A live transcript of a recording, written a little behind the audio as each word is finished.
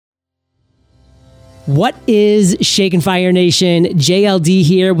What is Shake Fire Nation? JLD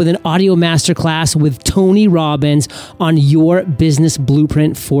here with an audio masterclass with Tony Robbins on your business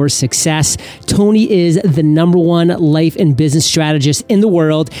blueprint for success. Tony is the #1 life and business strategist in the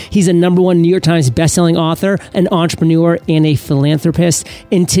world. He's a #1 New York Times bestselling author, an entrepreneur, and a philanthropist.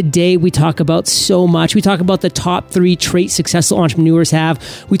 And today we talk about so much. We talk about the top 3 traits successful entrepreneurs have.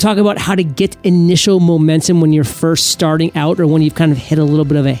 We talk about how to get initial momentum when you're first starting out or when you've kind of hit a little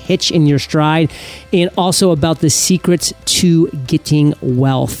bit of a hitch in your stride. And also about the secrets to getting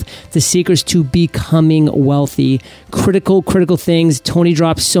wealth, the secrets to becoming wealthy. Critical things. Tony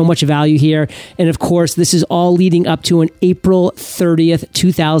drops so much value here. And of course, this is all leading up to an April 30th,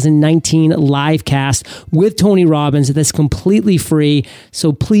 2019 live cast with Tony Robbins that's completely free.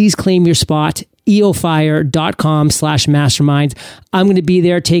 So please claim your spot. eofire.com/masterminds. I'm going to be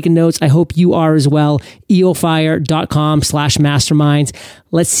there taking notes. I hope you are as well. eofire.com/masterminds.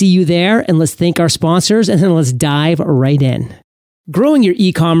 Let's see you there, and let's thank our sponsors, and then let's dive right in. Growing your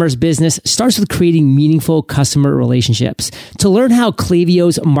e-commerce business starts with creating meaningful customer relationships. To learn how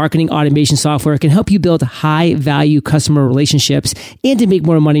Klaviyo's marketing automation software can help you build high-value customer relationships and to make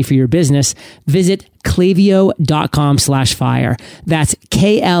more money for your business, visit Klaviyo.com/fire. That's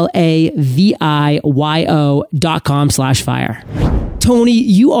KLAVIYO.com/fire. Tony,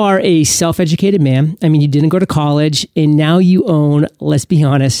 you are a self-educated man. I mean, you didn't go to college, and now you own, let's be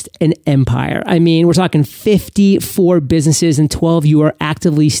honest, an empire. I mean, we're talking 54 businesses and 12 you are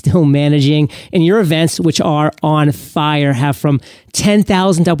actively still managing. And your events, which are on fire, have from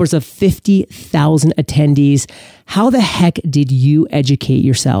 10,000 to upwards of 50,000 attendees. How the heck did you educate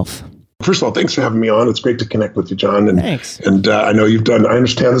yourself? First of all, thanks for having me on. It's great to connect with you, John. And, thanks. And I know you've done, I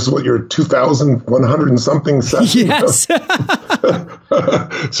understand this is what, your 2,100 and something session? Yes.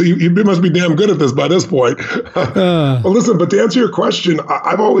 So you must be damn good at this by this point. Well, listen, but to answer your question,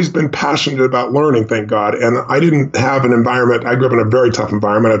 I've always been passionate about learning, thank God. And I didn't have an environment. I grew up in a very tough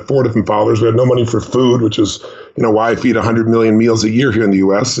environment. I had 4 different fathers. We had no money for food, which is, why I feed 100 million meals a year here in the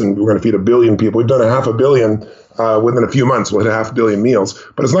U.S. And we're going to feed 1 billion people. We've done 500 million. Within a few months, we'll hit 500 million meals.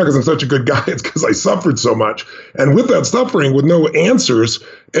 But it's not because I'm such a good guy. It's because I suffered so much. And with that suffering, with no answers,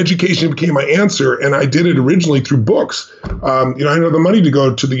 education became my answer. And I did it originally through books. I didn't have the money to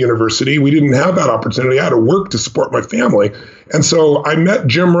go to the university. We didn't have that opportunity. I had to work to support my family. And so I met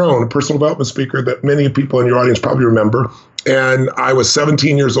Jim Rohn, a personal development speaker that many people in your audience probably remember. And I was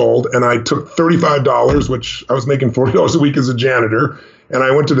 17 years old, and I took $35, which I was making $40 a week as a janitor. And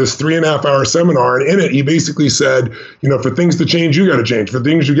I went to this 3.5-hour seminar, and in it, he basically said, for things to change, you got to change. For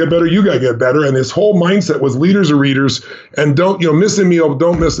things to get better, you got to get better. And his whole mindset was leaders are readers, and don't, miss a meal,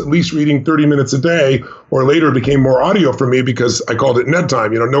 don't miss at least reading 30 minutes a day. Or later it became more audio for me because I called it net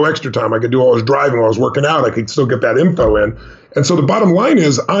time, no extra time. I could do while I was driving, while I was working out. I could still get that info in. And so the bottom line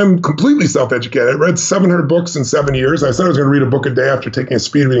is I'm completely self-educated. I read 700 books in 7 years. I said I was going to read a book a day after taking a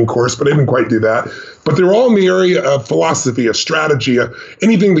speed reading course, but I didn't quite do that. But they're all in the area of philosophy, of strategy,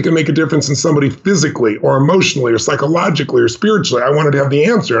 anything that can make a difference in somebody physically or emotionally or psychologically or spiritually. I wanted to have the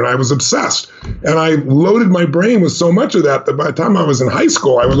answer, and I was obsessed. And I loaded my brain with so much of that by the time I was in high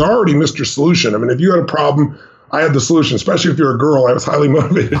school, I was already Mr. Solution. I mean, if you had a problem, I had the solution, especially if you're a girl. I was highly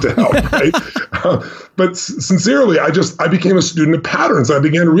motivated to help, right? But sincerely, I became a student of patterns. I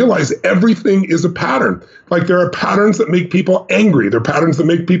began to realize everything is a pattern. Like there are patterns that make people angry. There are patterns that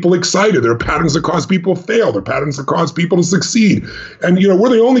make people excited. There are patterns that cause people to fail. There are patterns that cause people to succeed. And, we're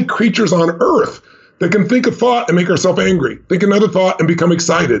the only creatures on earth that can think a thought and make ourselves angry. Think another thought and become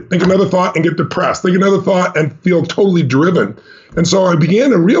excited. Think another thought and get depressed. Think another thought and feel totally driven. And so I began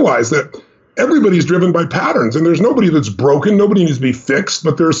to realize that everybody's driven by patterns, and there's nobody that's broken. Nobody needs to be fixed,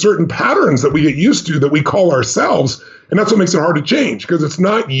 but there are certain patterns that we get used to that we call ourselves, and that's what makes it hard to change, because it's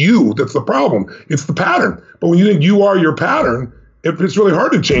not you that's the problem. It's the pattern. But when you think you are your pattern, it's really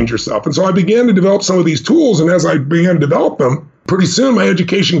hard to change yourself. And so I began to develop some of these tools, and as I began to develop them, pretty soon my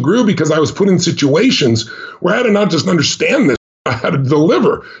education grew because I was put in situations where I had to not just understand this, I had to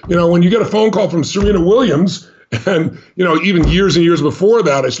deliver. When you get a phone call from Serena Williams, and, even years and years before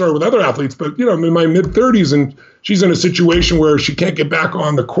that, I started with other athletes, but, I'm in my mid-30s, and she's in a situation where she can't get back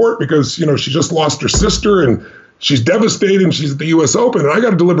on the court because, she just lost her sister, and she's devastated, and she's at the U.S. Open, and I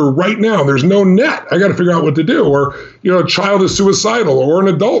got to deliver right now. There's no net. I got to figure out what to do. Or, a child is suicidal, or an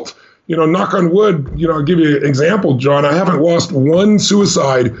adult. Knock on wood, I'll give you an example, John. I haven't lost one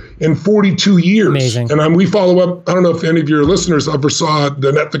suicide in 42 years. Amazing. And we follow up. I don't know if any of your listeners ever saw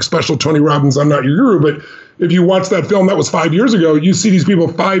the Netflix special, Tony Robbins, I'm Not Your Guru, but if you watch that film, that was 5 years ago, you see these people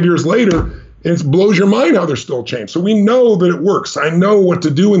 5 years later And it blows your mind how they're still changed. So we know that it works. I know what to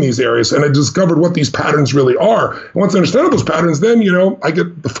do in these areas, and I discovered what these patterns really are. And once I understand those patterns, then, I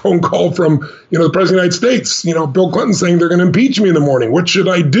get the phone call from, the President of the United States, Bill Clinton saying they're going to impeach me in the morning. What should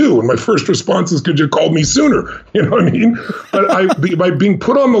I do? And my first response is, could you call me sooner? You know what I mean? But by being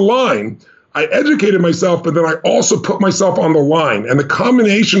put on the line, I educated myself, but then I also put myself on the line. And the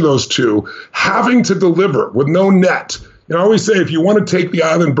combination of those two, having to deliver with no net. I always say, if you want to take the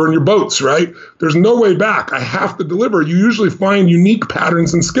island, burn your boats, right? There's no way back. I have to deliver. You usually find unique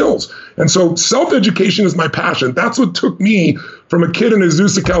patterns and skills. And so self-education is my passion. That's what took me from a kid in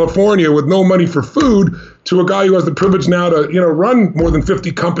Azusa, California with no money for food to a guy who has the privilege now to, run more than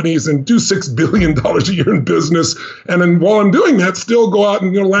 50 companies and do $6 billion a year in business. And then while I'm doing that, still go out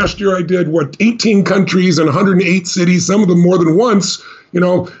and, last year I did 18 countries and 108 cities, some of them more than once.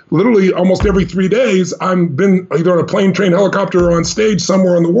 Literally almost every 3 days, I've been either on a plane, train, helicopter, or on stage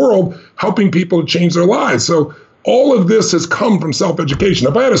somewhere in the world, helping people to change their lives. So all of this has come from self-education.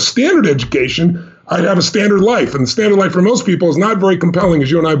 If I had a standard education, I'd have a standard life. And the standard life for most people is not very compelling,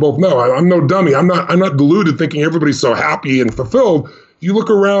 as you and I both know. I'm no dummy. I'm not deluded thinking everybody's so happy and fulfilled. You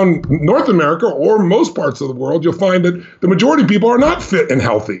look around North America or most parts of the world, you'll find that the majority of people are not fit and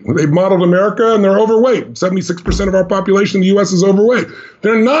healthy. They've modeled America and they're overweight. 76% of our population in the U.S. is overweight.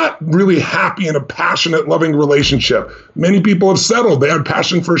 They're not really happy in a passionate, loving relationship. Many people have settled. They had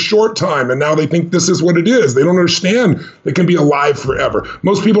passion for a short time and now they think this is what it is. They don't understand they can be alive forever.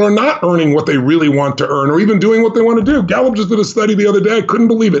 Most people are not earning what they really want to earn or even doing what they want to do. Gallup just did a study the other day. I couldn't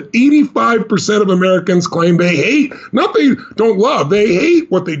believe it. 85% of Americans claim they hate, not they don't love, they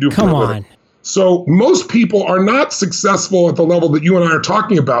hate what they do for a living. So most people are not successful at the level that you and I are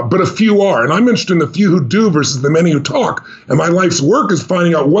talking about, but a few are. And I'm interested in the few who do versus the many who talk. And my life's work is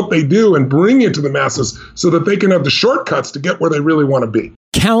finding out what they do and bringing it to the masses so that they can have the shortcuts to get where they really want to be.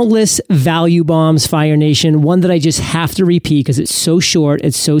 Countless value bombs, Fire Nation. One that I just have to repeat because it's so short,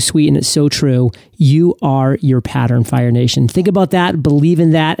 it's so sweet, and it's so true. You are your pattern, Fire Nation. Think about that, believe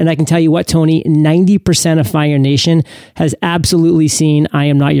in that. And I can tell you what, Tony, 90% of Fire Nation has absolutely seen I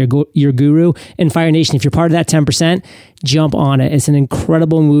Am Not Your Guru. And Fire Nation, if you're part of that 10%, jump on it. It's an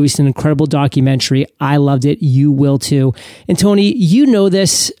incredible movie. It's an incredible documentary. I loved it. You will too. And Tony, you know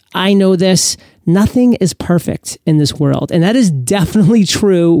this. I know this. Nothing is perfect in this world. And that is definitely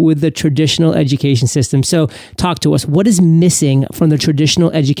true with the traditional education system. So talk to us. What is missing from the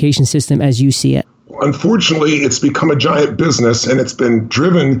traditional education system as you see it? Unfortunately, it's become a giant business and it's been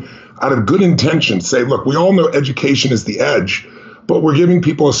driven out of good intention. Say, look, we all know education is the edge, but we're giving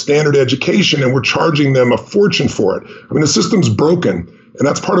people a standard education and we're charging them a fortune for it. I mean, the system's broken. And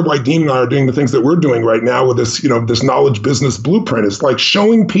that's part of why Dean and I are doing the things that we're doing right now with this, this knowledge business blueprint. It's like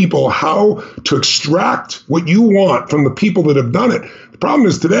showing people how to extract what you want from the people that have done it. The problem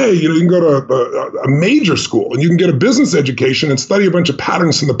is today, you can go to a major school and you can get a business education and study a bunch of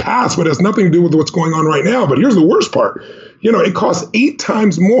patterns from the past, but it has nothing to do with what's going on right now. But here's the worst part. It costs 8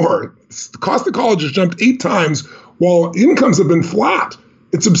 times more. The cost of college has jumped 8 times while incomes have been flat.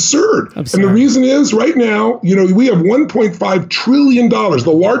 It's absurd. And the reason is right now, we have $1.5 trillion. The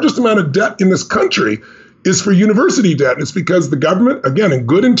largest amount of debt in this country is for university debt. And it's because the government, again, in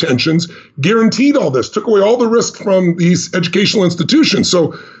good intentions, guaranteed all this, took away all the risk from these educational institutions.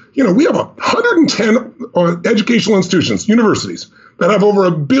 So, we have 110 educational institutions, universities, that have over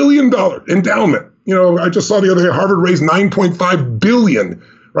 $1 billion endowment. I just saw the other day, Harvard raised $9.5 billion,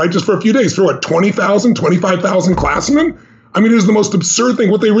 right? Just for a few days for what, 20,000, 25,000 classmen? I mean, it is the most absurd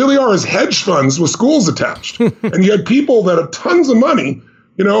thing. What they really are is hedge funds with schools attached. And you had people that have tons of money.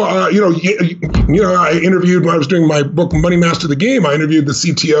 I interviewed when I was doing my book, Money Master the Game. I interviewed the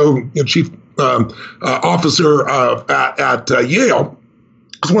CTO, chief officer at Yale.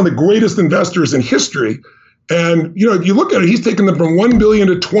 He's one of the greatest investors in history. And, if you look at it, he's taken them from 1 billion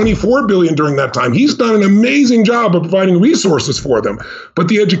to 24 billion during that time. He's done an amazing job of providing resources for them. But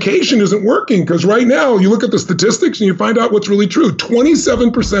the education isn't working because right now you look at the statistics and you find out what's really true.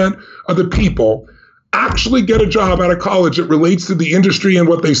 27% of the people actually get a job out of college that relates to the industry and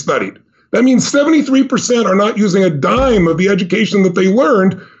what they studied. That means 73% are not using a dime of the education that they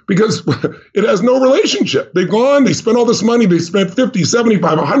learned because it has no relationship. They've gone, they spent all this money, they spent $50, $75,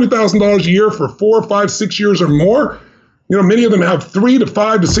 $100,000 a year for 4, 5, 6 years or more. Many of them have $300,000 to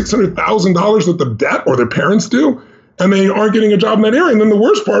 $500,000 to $600,000 worth of debt, or their parents do, and they aren't getting a job in that area. And then the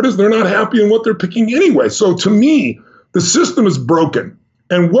worst part is they're not happy in what they're picking anyway. So to me, the system is broken.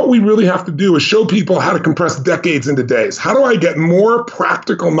 And what we really have to do is show people how to compress decades into days. How do I get more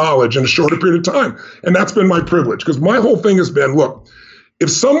practical knowledge in a shorter period of time? And that's been my privilege because my whole thing has been, look,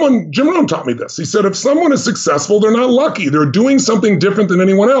 Jim Rohn taught me this. He said, if someone is successful, they're not lucky. They're doing something different than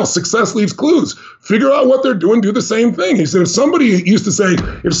anyone else. Success leaves clues. Figure out what they're doing, do the same thing. He said, if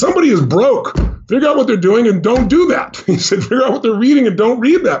somebody is broke, figure out what they're doing and don't do that. He said, figure out what they're reading and don't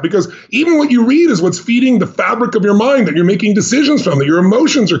read that, because even what you read is what's feeding the fabric of your mind that you're making decisions from, that your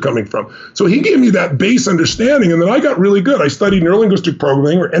emotions are coming from. So he gave me that base understanding, and then I got really good. I studied neurolinguistic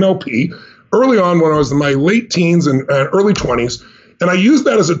programming, or NLP, early on when I was in my late teens and early 20s. And I use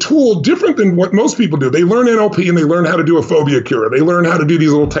that as a tool different than what most people do. They learn NLP and they learn how to do a phobia cure. They learn how to do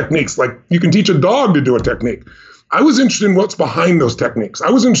these little techniques. Like you can teach a dog to do a technique. I was interested in what's behind those techniques. I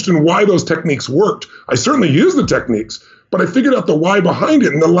was interested in why those techniques worked. I certainly used the techniques, but I figured out the why behind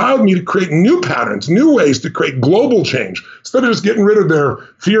it, and allowed me to create new patterns, new ways to create global change. Instead of just getting rid of their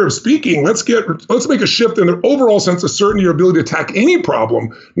fear of speaking, let's make a shift in their overall sense of certainty or ability to attack any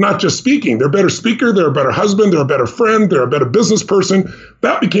problem, not just speaking. They're a better speaker, they're a better husband, they're a better friend, they're a better business person.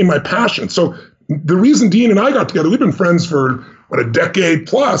 That became my passion. So the reason Dean and I got together, we've been friends for a decade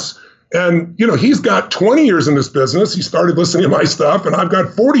plus. And, he's got 20 years in this business. He started listening to my stuff, and I've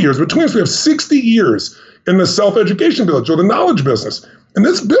got 40 years. Between us, we have 60 years in the self-education village, or the knowledge business. And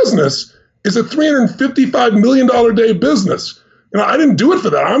this business is a $355 million a day business. I didn't do it for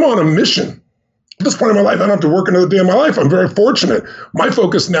that. I'm on a mission. At this point in my life, I don't have to work another day in my life. I'm very fortunate. My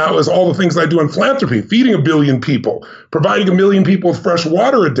focus now is all the things I do in philanthropy, feeding 1 billion people, providing 1 million people with fresh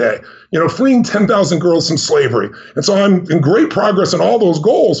water a day, freeing 10,000 girls from slavery. And so I'm in great progress in all those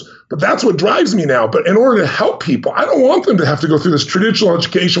goals, but that's what drives me now. But in order to help people, I don't want them to have to go through this traditional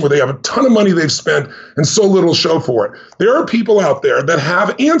education where they have a ton of money they've spent and so little show for it. There are people out there that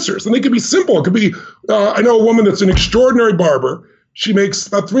have answers, and they could be simple. It could be, I know a woman that's an extraordinary barber. She makes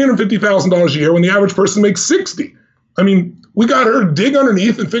about $350,000 a year when the average person makes $60,000. I mean, we got her to dig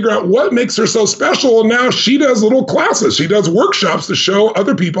underneath and figure out what makes her so special. And now she does little classes. She does workshops to show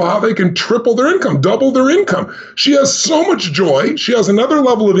other people how they can triple their income, double their income. She has so much joy. She has another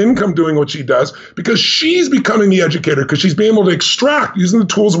level of income doing what she does because she's becoming the educator, because she's being able to extract, using the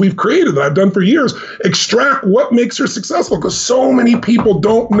tools we've created that I've done for years, extract what makes her successful, because so many people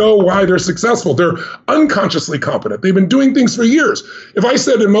don't know why they're successful. They're unconsciously competent. They've been doing things for years. If I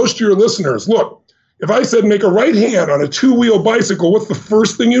said to most of your listeners, look, if I said make a right hand on a 2-wheel bicycle, what's the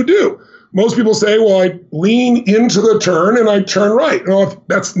first thing you do? Most people say, well, I lean into the turn and I turn right. No,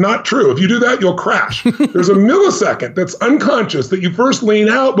 that's not true. If you do that, you'll crash. There's a millisecond that's unconscious that you first lean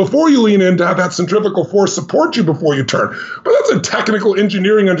out before you lean in to have that centrifugal force support you before you turn. But that's a technical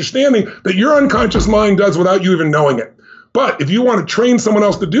engineering understanding that your unconscious mind does without you even knowing it. But if you want to train someone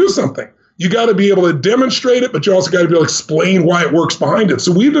else to do something, you got to be able to demonstrate it, but you also got to be able to explain why it works behind it.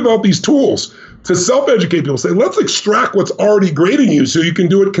 So we've developed these tools to self-educate people. Say, let's extract what's already great in you so you can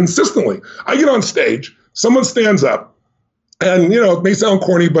do it consistently. I get on stage, someone stands up, and it may sound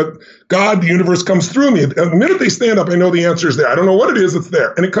corny, but God, the universe comes through me. And the minute they stand up, I know the answer is there. I don't know what it is, it's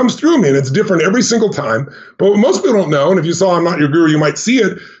there. And it comes through me, and it's different every single time. But what most people don't know, and if you saw I'm Not Your Guru, you might see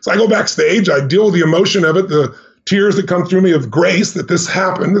it. So I go backstage, I deal with the emotion of it, the tears that come through me of grace that this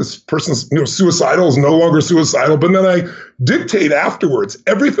happened. This person's suicidal, is no longer suicidal. But then I dictate afterwards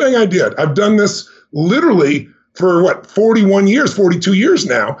everything I did. I've done this literally for 41 years, 42 years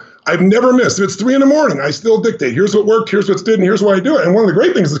now. I've never missed. If it's 3 a.m, I still dictate. Here's what worked, here's what's did, and here's why I do it. And one of the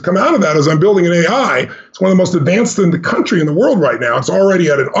great things that's come out of that is I'm building an AI. It's one of the most advanced in the country, in the world right now. It's already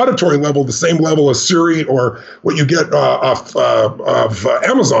at an auditory level, the same level as Siri or what you get off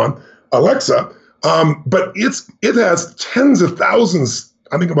Amazon, Alexa. But it has tens of thousands,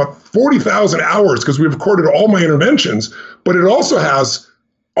 I think about 40,000 hours, because we've recorded all my interventions, but it also has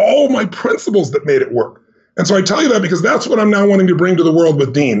all my principles that made it work. And so I tell you that because that's what I'm now wanting to bring to the world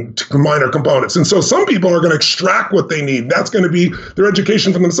with Dean, to combine our components. And so some people are going to extract what they need. That's going to be their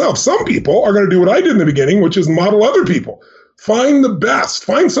education for themselves. Some people are going to do what I did in the beginning, which is model other people. Find the best.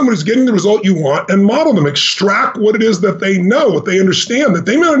 Find someone who's getting the result you want and model them. Extract what it is that they know, what they understand, that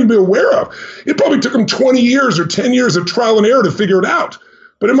they may not even be aware of. It probably took them 20 years or 10 years of trial and error to figure it out.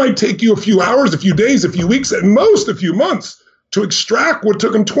 But it might take you a few hours, a few days, a few weeks, at most a few months to extract what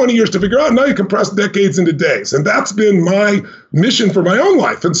took them 20 years to figure out. Now you compress decades into days. And that's been my mission for my own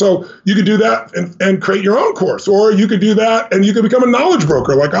life. And so you could do that and create your own course, or you could do that and you could become a knowledge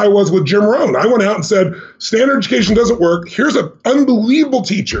broker like I was with Jim Rohn. I went out and said, standard education doesn't work. Here's an unbelievable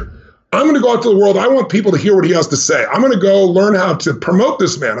teacher. I'm going to go out to the world. I want people to hear what he has to say. I'm going to go learn how to promote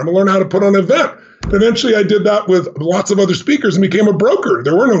this man. I'm going to learn how to put on an event. And eventually I did that with lots of other speakers and became a broker.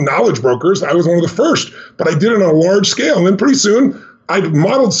 There were no knowledge brokers. I was one of the first, but I did it on a large scale. And then pretty soon I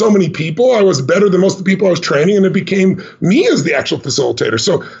modeled so many people. I was better than most of the people I was training, and it became me as the actual facilitator.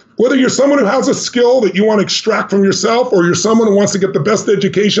 So whether you're someone who has a skill that you want to extract from yourself, or you're someone who wants to get the best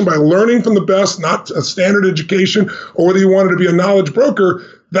education by learning from the best, not a standard education, or whether you wanted to be a knowledge broker,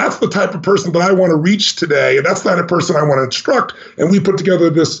 that's the type of person that I want to reach today. And that's the type of person I want to instruct. And we put together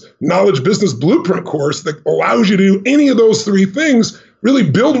this knowledge business blueprint course that allows you to do any of those three things. Really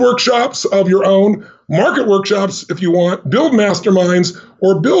build workshops of your own, market workshops if you want, build masterminds,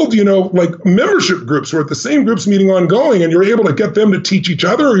 or build, like membership groups where the same group's meeting ongoing and you're able to get them to teach each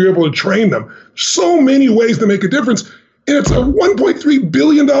other, or you're able to train them. So many ways to make a difference. And it's a $1.3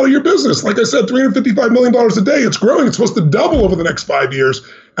 billion a year business. Like I said, $355 million a day. It's growing. It's supposed to double over the next 5 years.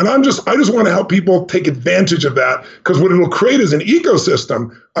 And I just want to help people take advantage of that, because what it'll create is an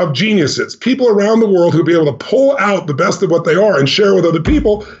ecosystem of geniuses, people around the world who'll be able to pull out the best of what they are and share with other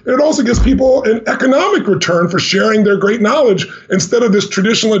people. And it also gives people an economic return for sharing their great knowledge, instead of this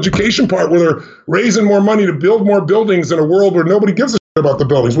traditional education part where they're raising more money to build more buildings in a world where nobody gives a shit about the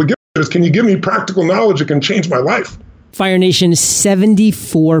buildings. What gives a shit is, can you give me practical knowledge that can change my life? Fire Nation,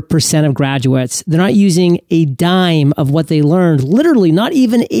 74% of graduates, they're not using a dime of what they learned, literally not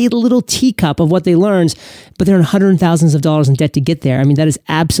even a little teacup of what they learned, but they're in hundreds and thousands of dollars in debt to get there. I mean, that is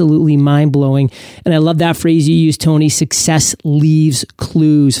absolutely mind-blowing. And I love that phrase you used, Tony, success leaves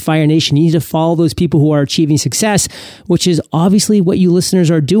clues. Fire Nation, you need to follow those people who are achieving success, which is obviously what you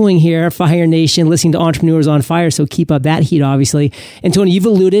listeners are doing here, Fire Nation, listening to Entrepreneurs on Fire. So keep up that heat, obviously. And Tony, you've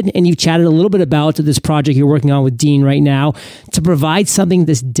alluded and you've chatted a little bit about this project you're working on with Dean right now to provide something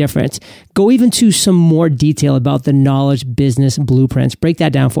that's different. Go even to some more detail about the knowledge business blueprints. Break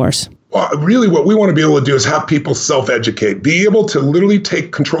that down for us. Well, really what we want to be able to do is have people self-educate, be able to literally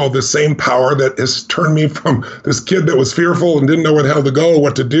take control of the same power that has turned me from this kid that was fearful and didn't know where the hell to go or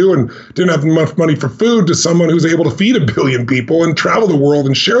what to do and didn't have enough money for food, to someone who's able to feed 1 billion people and travel the world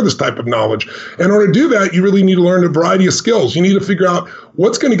and share this type of knowledge. And in order to do that, you really need to learn a variety of skills. You need to figure out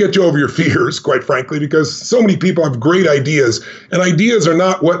what's going to get you over your fears, quite frankly, because so many people have great ideas, and ideas are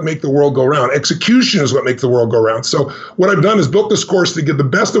not what make the world go round. Execution is what makes the world go round. So what I've done is built this course to get the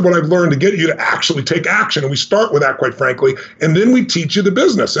best of what I've learned to get you to actually take action. And we start with that, quite frankly, and then we teach you the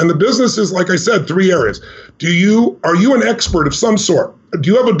business. And the business is, like I said, 3 areas. Are you an expert of some sort? Do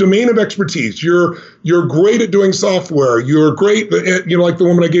you have a domain of expertise? You're great at doing software. You're great at, like the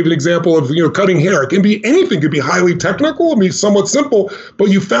woman I gave an example of, cutting hair. It can be anything. It could be highly technical. It can be somewhat simple, but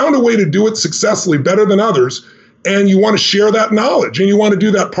you found a way to do it successfully, better than others. And you want to share that knowledge, and you want to do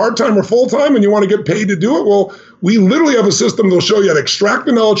that part-time or full-time, and you want to get paid to do it. Well, we literally have a system that'll show you how to extract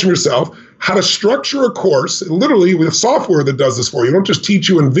the knowledge from yourself, how to structure a course. Literally, we have software that does this for you. We don't just teach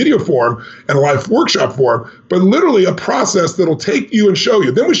you in video form and live workshop form, but literally a process that'll take you and show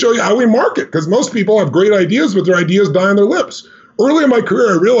you. Then we show you how we market, because most people have great ideas, but their ideas die on their lips. Early in my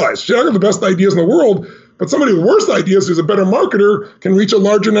career, I realized, I have the best ideas in the world, but somebody with worse ideas who's a better marketer can reach a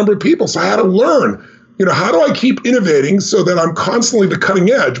larger number of people. So I had to learn, how do I keep innovating so that I'm constantly the cutting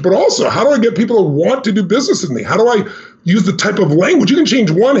edge, but also how do I get people to want to do business with me? How do I use the type of language? You can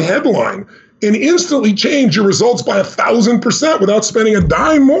change one headline and instantly change your results by 1,000% without spending a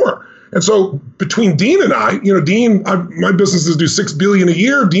dime more. And so between Dean and I, my businesses do $6 billion a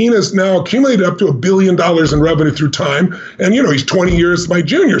year. Dean has now accumulated up to $1 billion in revenue through time. And, he's 20 years my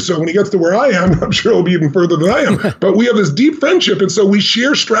junior. So when he gets to where I am, I'm sure he'll be even further than I am. But we have this deep friendship. And so we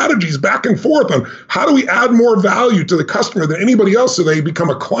share strategies back and forth on how do we add more value to the customer than anybody else so they become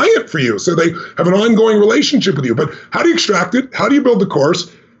a client for you, so they have an ongoing relationship with you. But how do you extract it? How do you build the course?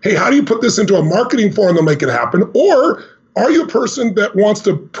 Hey, how do you put this into a marketing form that'll make it happen? Or are you a person that wants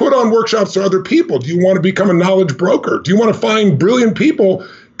to put on workshops for other people? Do you want to become a knowledge broker? Do you want to find brilliant people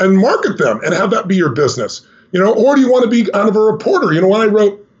and market them and have that be your business? Or do you want to be kind of a reporter? When I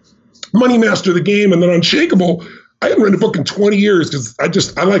wrote Money Master the Game and then Unshakable, I hadn't written a book in 20 years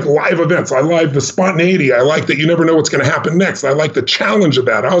because I like live events. I like the spontaneity. I like that you never know what's going to happen next. I like the challenge of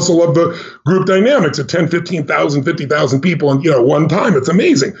that. I also love the group dynamics of 10, 15,000, 50,000 people in one time. It's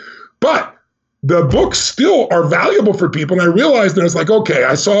amazing. But the books still are valuable for people. And I realized that it's like, okay,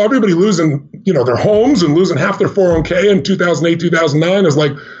 I saw everybody losing, their homes and losing half their 401k in 2008, 2009. It's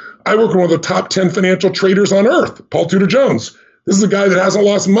like, I work with one of the top 10 financial traders on earth, Paul Tudor Jones. This is a guy that hasn't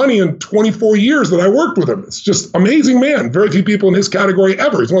lost money in 24 years that I worked with him. It's just amazing man. Very few people in his category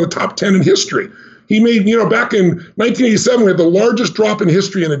ever. He's one of the top 10 in history. He made, back in 1987, we had the largest drop in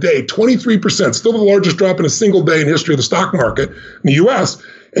history in a day, 23%, still the largest drop in a single day in history of the stock market in the US.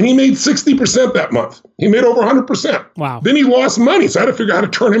 And he made 60% that month. He made over 100%. Wow. Then he lost money. So I had to figure out how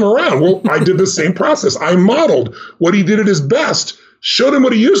to turn him around. Well, I did the same process. I modeled what he did at his best, showed him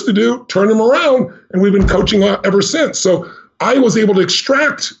what he used to do, turned him around, and we've been coaching ever since. So I was able to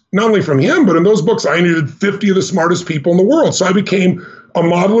extract not only from him, but in those books, I interviewed 50 of the smartest people in the world. So I became a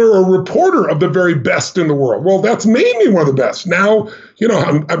modeler or reporter of the very best in the world. Well, that's made me one of the best. Now,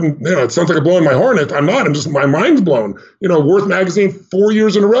 I'm it sounds like I'm blowing my horn. I'm not. My mind's blown. Worth Magazine 4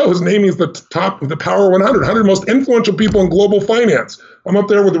 years in a row has named me as the top of the Power 100 most influential people in global finance. I'm up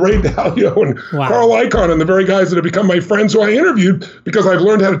there with Ray Dalio and Carl Icahn and the very guys that have become my friends who I interviewed because I've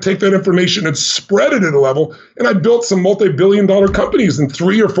learned how to take that information and spread it at a level. And I built some multi-billion-dollar companies in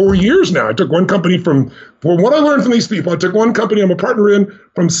 3 or 4 years now. I took one company from what I learned from these people. I took one company I'm a partner in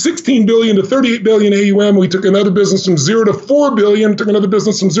from 16 billion to 38 billion AUM. We took another business from 0 to 4 billion, took another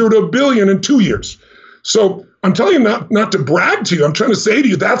business from 0 to a billion in 2 years. So I'm telling you not to brag to you. I'm trying to say to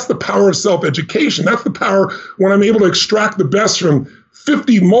you, that's the power of self-education. That's the power when I'm able to extract the best from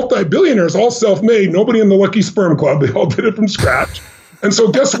 50 multi-billionaires, all self-made, nobody in the Lucky Sperm Club. They all did it from scratch. And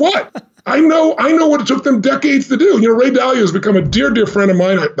so guess what? I know what it took them decades to do. Ray Dalio has become a dear, dear friend of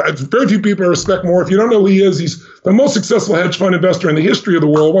mine. Very few people I respect more. If you don't know who he is, he's the most successful hedge fund investor in the history of the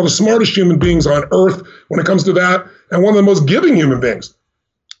world, one of the smartest human beings on earth when it comes to that, and one of the most giving human beings.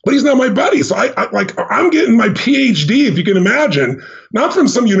 But he's not my buddy. So I'm getting my PhD, if you can imagine, not from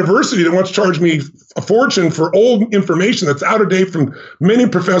some university that wants to charge me a fortune for old information that's out of date from many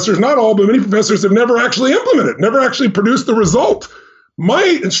professors, not all, but many professors have never actually implemented, never actually produced the result. My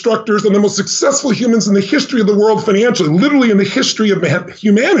instructors are the most successful humans in the history of the world financially, literally in the history of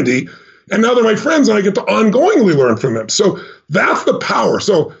humanity. And now they're my friends and I get to ongoingly learn from them. So that's the power.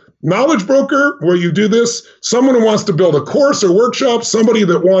 So knowledge broker, where you do this, someone who wants to build a course or workshop, somebody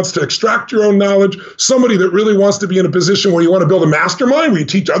that wants to extract your own knowledge, somebody that really wants to be in a position where you want to build a mastermind, where you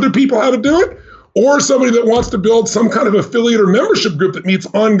teach other people how to do it, or somebody that wants to build some kind of affiliate or membership group that meets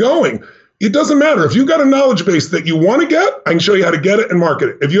ongoing. It doesn't matter. If you've got a knowledge base that you want to get, I can show you how to get it and market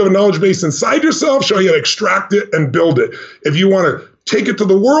it. If you have a knowledge base inside yourself, show you how to extract it and build it. If you want to take it to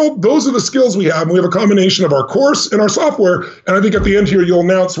the world, those are the skills we have. And we have a combination of our course and our software. And I think at the end here, you'll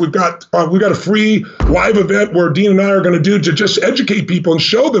announce we've got a free live event where Dean and I are going to do to just educate people and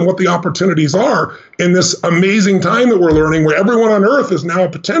show them what the opportunities are in this amazing time that we're learning, where everyone on earth is now a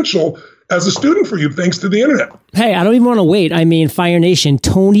potential as a student for you, thanks to the internet. Hey, I don't even want to wait. I mean, Fire Nation,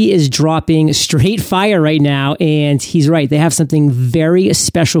 Tony is dropping straight fire right now. And he's right. They have something very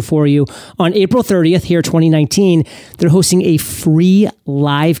special for you. On April 30th, here 2019, they're hosting a free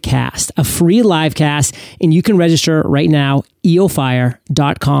live cast, and you can register right now,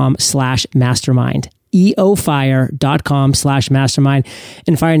 eofire.com/mastermind. eofire.com/mastermind.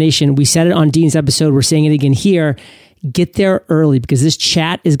 And Fire Nation, we said it on Dean's episode. We're saying it again here. Get there early because this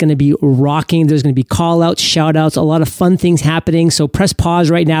chat is going to be rocking. There's going to be call outs, shout outs, a lot of fun things happening. So press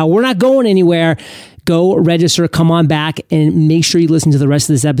pause right now. We're not going anywhere. Go register, come on back, and make sure you listen to the rest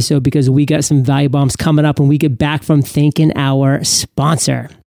of this episode because we got some value bombs coming up when we get back from thanking our sponsor.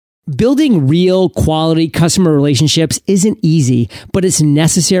 Building real quality customer relationships isn't easy, but it's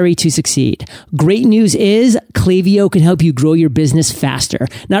necessary to succeed. Great news is Klaviyo can help you grow your business faster.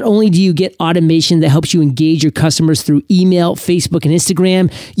 Not only do you get automation that helps you engage your customers through email, Facebook, and Instagram,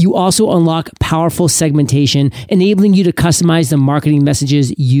 you also unlock powerful segmentation, enabling you to customize the marketing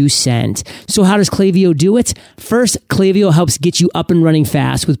messages you send. So how does Klaviyo do it? First, Klaviyo helps get you up and running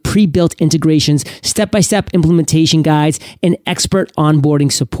fast with pre-built integrations, step-by-step implementation guides, and expert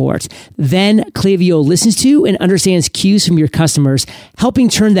onboarding support. Then Klaviyo listens to and understands cues from your customers, helping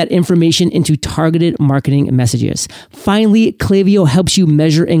turn that information into targeted marketing messages. Finally, Klaviyo helps you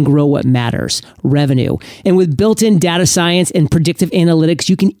measure and grow what matters, revenue. And with built-in data science and predictive analytics,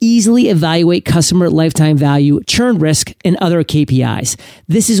 you can easily evaluate customer lifetime value, churn risk, and other KPIs.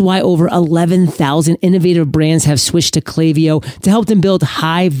 This is why over 11,000 innovative brands have switched to Klaviyo to help them build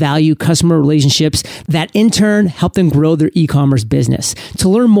high-value customer relationships that in turn help them grow their e-commerce business. To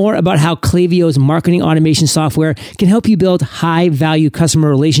learn more about how Klaviyo's marketing automation software can help you build high-value customer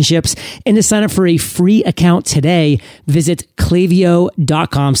relationships and to sign up for a free account today, visit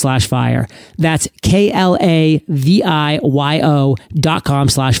klaviyo.com/fire. That's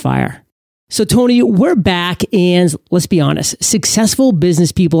KLAVIYO.com/fire. So Tony, we're back, and let's be honest, successful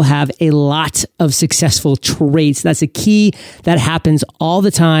business people have a lot of successful traits. That's a key that happens all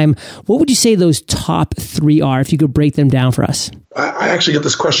the time. What would you say those top 3 are, if you could break them down for us? I actually get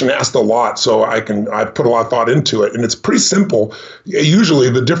this question asked a lot, so I put a lot of thought into it, and it's pretty simple. Usually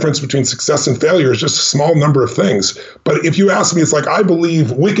the difference between success and failure is just a small number of things. But if you ask me, it's like, I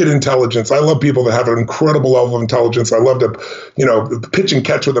believe wicked intelligence. I love people that have an incredible level of intelligence. I love to, pitch and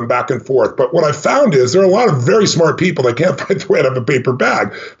catch with them back and forth. But what I found is there are a lot of very smart people that can't fight their way out of a paper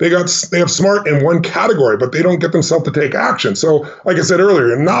bag. They have smart in one category, but they don't get themselves to take action. So like I said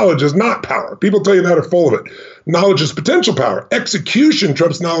earlier, knowledge is not power. People tell you that are full of it. Knowledge is potential power. Execution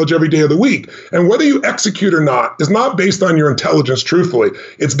trumps knowledge every day of the week. And whether you execute or not is not based on your intelligence, truthfully.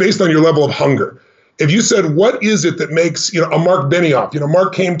 It's based on your level of hunger. If you said, what is it that makes, a Mark Benioff,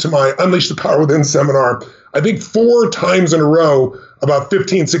 Mark came to my Unleash the Power Within seminar, I think 4 times in a row about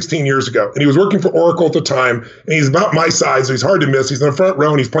 15, 16 years ago. And he was working for Oracle at the time, and he's about my size, so he's hard to miss. He's in the front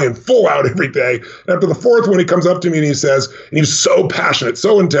row, and he's playing full out every day. And after the 4th one, he comes up to me, and he says, and he was so passionate,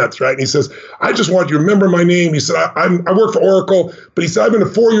 so intense, right? And he says, I just want you to remember my name. He said, I work for Oracle, but he said, I've been to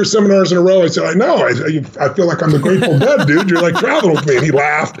 4 year seminars in a row. I said, I know. I feel like I'm the Grateful Dead, dude. You're like traveling with me. And he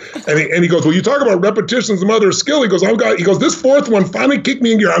laughed, and he goes, well, you talk about repetition's the mother of skill. He goes, this 4th one finally kicked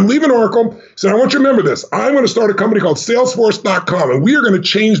me in gear. I'm leaving Oracle. He said, I want you to remember this. I'm going to start a company called Salesforce.com, and we are going to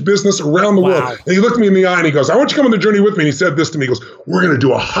change business around the world. And he looked me in the eye and he goes, I want you to come on the journey with me. And he said this to me. He goes, we're going to do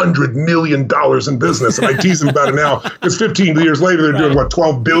 $100 million in business. And I tease him about it now because 15 years later, they're doing,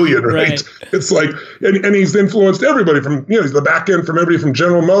 12 billion, right? It's like, and he's influenced everybody from, he's the back end from everybody from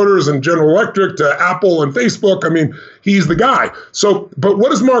General Motors and General Electric to Apple and Facebook. I mean, he's the guy. So, but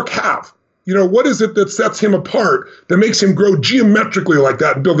what does Mark have? What is it that sets him apart that makes him grow geometrically like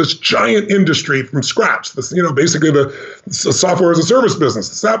that and build this giant industry from scratch? This, basically the software as a service business,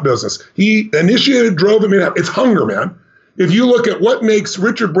 the SAP business. He initiated, drove it, made it happen. It's hunger, man. If you look at what makes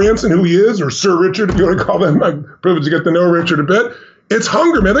Richard Branson who he is, or Sir Richard, if you want to call him, I'm privileged to get to know Richard a bit. It's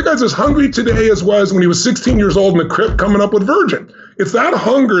hunger, man. That guy's as hungry today as was when he was 16 years old in the crypt coming up with Virgin. It's that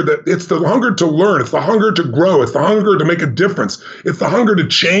hunger it's the hunger to learn. It's the hunger to grow. It's the hunger to make a difference. It's the hunger to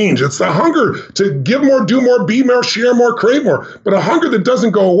change. It's the hunger to give more, do more, be more, share more, crave more. But a hunger that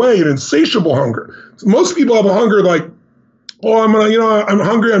doesn't go away, an insatiable hunger. Most people have a hunger like, I'm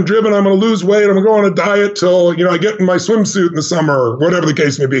hungry, I'm driven, I'm going to lose weight, I'm going to go on a diet till, I get in my swimsuit in the summer or whatever the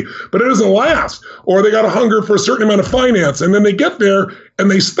case may be. But it doesn't last. Or they got a hunger for a certain amount of finance and then they get there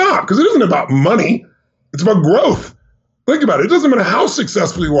and they stop because it isn't about money. It's about growth. Think about it. It doesn't matter how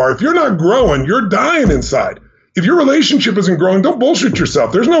successful you are. If you're not growing, you're dying inside. If your relationship isn't growing, don't bullshit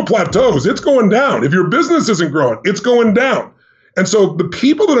yourself. There's no plateaus. It's going down. If your business isn't growing, it's going down. And so the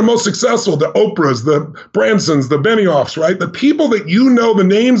people that are most successful, the Oprahs, the Bransons, the Benioffs, right? The people that you know the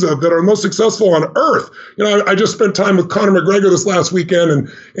names of that are most successful on earth. I just spent time with Conor McGregor this last weekend,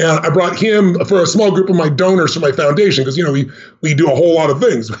 and I brought him for a small group of my donors for my foundation because, we do a whole lot of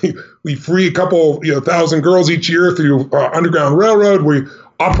things. We free a couple, 1,000 girls each year through Underground Railroad. We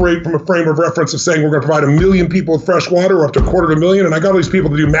operate from a frame of reference of saying we're going to provide 1 million people with fresh water, or up to 250,000. And I got all these people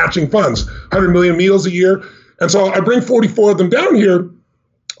to do matching funds, 100 million meals a year. And so I bring 44 of them down here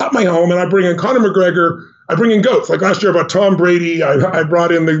at my home, and I bring in Conor McGregor. I bring in GOATs. Like last year, I brought Tom Brady. I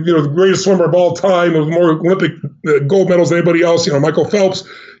brought in the greatest swimmer of all time with more Olympic gold medals than anybody else. Michael Phelps.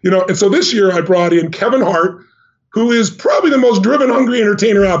 And so this year I brought in Kevin Hart, who is probably the most driven, hungry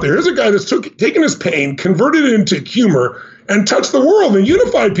entertainer out there. Here's a guy that's taken his pain, converted it into humor, and touched the world and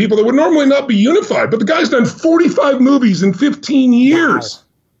unified people that would normally not be unified. But the guy's done 45 movies in 15 years.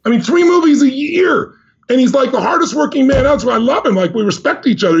 Wow. 3 movies a year. And he's like the hardest working man out. So I love him. Like, we respect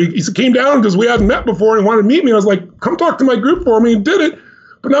each other. He came down because we hadn't met before and wanted to meet me. I was like, come talk to my group for me, and did it.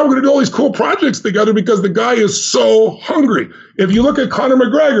 But now we're going to do all these cool projects together because the guy is so hungry. If you look at Conor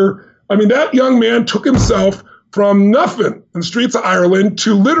McGregor, that young man took himself from nothing in the streets of Ireland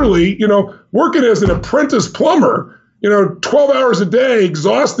to literally, working as an apprentice plumber, 12 hours a day,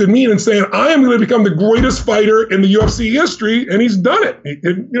 exhausted, mean, and saying, I am going to become the greatest fighter in the UFC history. And he's done it.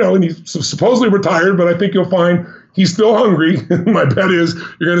 And he's supposedly retired, but I think you'll find he's still hungry. My bet is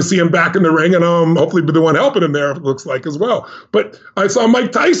you're going to see him back in the ring, and hopefully be the one helping him there, it looks like, as well. But I saw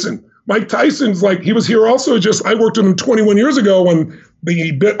Mike Tyson. Mike Tyson's he was here also. I worked with him 21 years ago when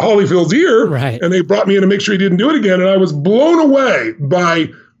he bit Holyfield's ear, right. And they brought me in to make sure he didn't do it again. And I was blown away by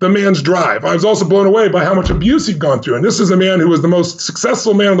the man's drive. I was also blown away by how much abuse he'd gone through. And this is a man who was the most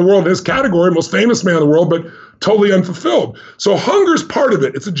successful man in the world in his category, most famous man in the world, but totally unfulfilled. So hunger's part of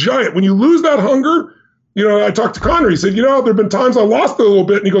it. It's a giant. When you lose that hunger, I talked to Conor. He said, there have been times I lost it a little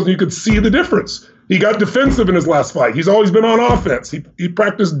bit. And he goes, you could see the difference. He got defensive in his last fight. He's always been on offense. He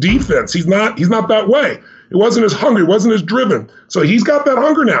practiced defense. He's not that way. It wasn't as hungry. It wasn't as driven. So he's got that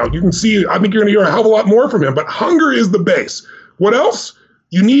hunger now. You can see, I think you're going to hear a hell of a lot more from him. But hunger is the base. What else?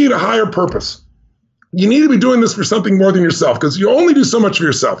 You need a higher purpose. You need to be doing this for something more than yourself, because you only do so much for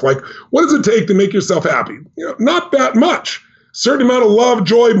yourself. Like, what does it take to make yourself happy? Not that much. Certain amount of love,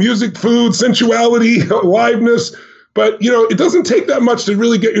 joy, music, food, sensuality, aliveness. But, it doesn't take that much to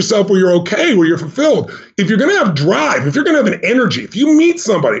really get yourself where you're okay, where you're fulfilled. If you're going to have drive, if you're going to have an energy, if you meet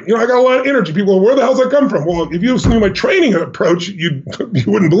somebody, I got a lot of energy. People go, where the hell's that come from? Well, if you knew my training approach, you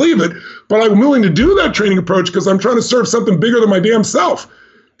wouldn't believe it. But I'm willing to do that training approach because I'm trying to serve something bigger than my damn self.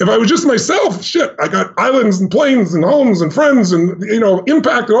 If I was just myself, shit, I got islands and planes and homes and friends and,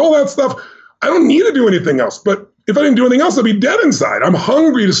 impact and all that stuff. I don't need to do anything else. But if I didn't do anything else, I'd be dead inside. I'm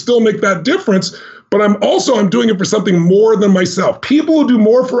hungry to still make that difference. But I'm doing it for something more than myself. People will do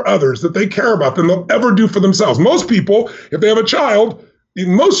more for others that they care about than they'll ever do for themselves. Most people, if they have a child,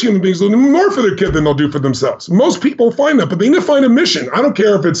 most human beings will do more for their kid than they'll do for themselves. Most people find that, but they need to find a mission. I don't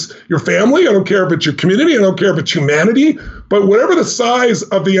care if it's your family. I don't care if it's your community. I don't care if it's humanity. But whatever the size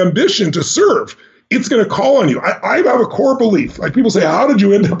of the ambition to serve, it's going to call on you. I have a core belief. Like people say, how did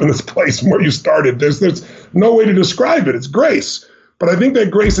you end up in this place from where you started? There's no way to describe it. It's grace. But I think that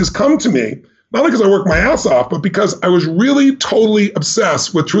grace has come to me, not only because I worked my ass off, but because I was really totally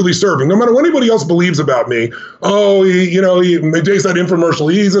obsessed with truly serving. No matter what anybody else believes about me, they taste that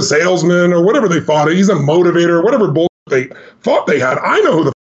infomercial, he's a salesman or whatever they thought, he's a motivator, whatever bullshit they thought they had. I know who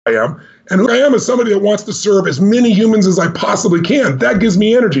the I am. And who I am is somebody that wants to serve as many humans as I possibly can. That gives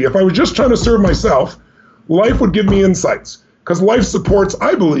me energy. If I was just trying to serve myself, life would give me insights. Because life supports,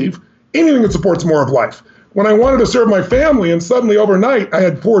 I believe, anything that supports more of life. When I wanted to serve my family and suddenly overnight I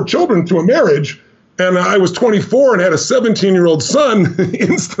had 4 children through a marriage and I was 24 and had a 17-year-old son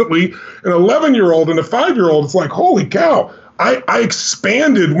instantly, an 11-year-old and a 5-year-old, it's like, holy cow. I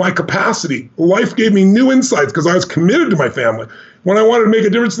expanded my capacity. Life gave me new insights because I was committed to my family. When I wanted to make a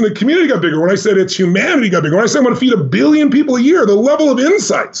difference in the community got bigger. When I said it's humanity got bigger. When I said I'm going to feed 1 billion people a year, the level of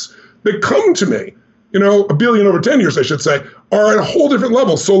insights that come to me, 1 billion over 10 years, I should say, are at a whole different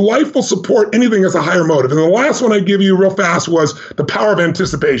level. So life will support anything as a higher motive. And the last one I give you real fast was the power of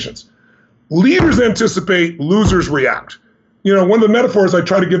anticipations. Leaders anticipate, losers react. One of the metaphors I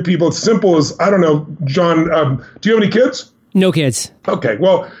try to give people, it's simple as, I don't know, John, do you have any kids? No kids. Okay.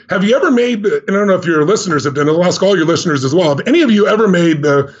 Well, have you ever made, and I don't know if your listeners have done it, I'll ask all your listeners as well, have any of you ever made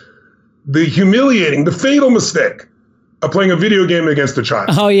the humiliating, the fatal mistake of playing a video game against a child?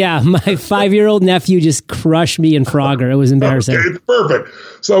 Oh, yeah. My 5-year-old nephew just crushed me in Frogger. It was embarrassing. Okay, perfect.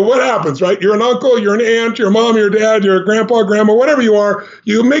 So what happens, right? You're an uncle, you're an aunt, you're a mom, you're a dad, you're a grandpa, grandma, whatever you are.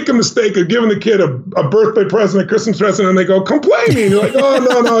 You make a mistake of giving the kid a birthday present, a Christmas present, and they go, come play me. And you're like,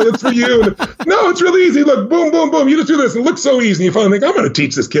 oh, no, it's for you. And, no, it's really easy. Look, boom, boom, boom. You just do this. It looks so easy. And you finally think, I'm going to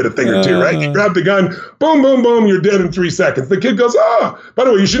teach this kid a thing or two, right? You grab the gun, boom, boom, boom. You're dead in 3 seconds. The kid goes, by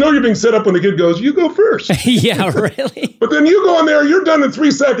the way, you should know you're being set up when the kid goes, you go first. Yeah, really? But then you go in there, you're done in 3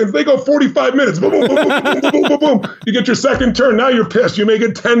 seconds. They go 45 minutes. Boom, boom, boom, boom, boom, boom, boom, boom, boom. You get your second turn. Now you're pissed. You make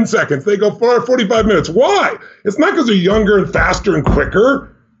it 10 seconds. They go 45 minutes. Why? It's not because they're younger and faster and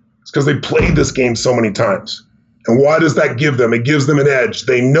quicker. It's because they played this game so many times. And why does that give them? It gives them an edge.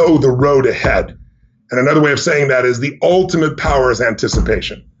 They know the road ahead. And another way of saying that is the ultimate power is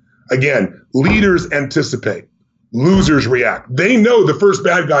anticipation. Again, leaders anticipate. Losers react. They know the first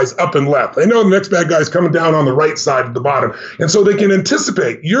bad guy's up and left. They know the next bad guy's coming down on the right side at the bottom. And so they can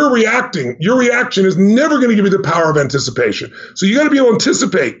anticipate. You're reacting. Your reaction is never going to give you the power of anticipation. So you got to be able to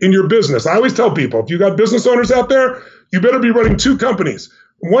anticipate in your business. I always tell people, if you got business owners out there, you better be running 2 companies.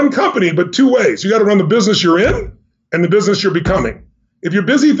 1 company, but 2 ways. You got to run the business you're in and the business you're becoming. If you're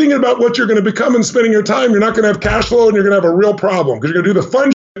busy thinking about what you're going to become and spending your time, you're not going to have cash flow and you're going to have a real problem because you're going to do the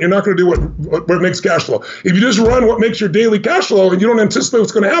fun. You're not going to do what makes cash flow. If you just run what makes your daily cash flow and you don't anticipate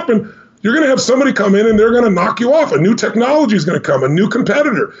what's going to happen, you're going to have somebody come in and they're going to knock you off. A new technology is going to come, a new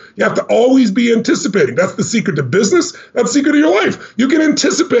competitor. You have to always be anticipating. That's the secret to business. That's the secret to your life. You can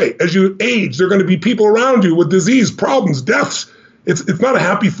anticipate as you age. There are going to be people around you with disease, problems, deaths. It's not a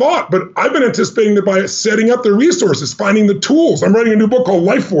happy thought, but I've been anticipating that by setting up the resources, finding the tools. I'm writing a new book called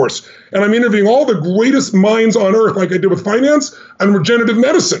Life Force, and I'm interviewing all the greatest minds on earth, like I did with finance and regenerative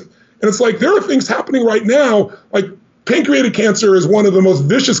medicine. And it's like there are things happening right now, like pancreatic cancer is one of the most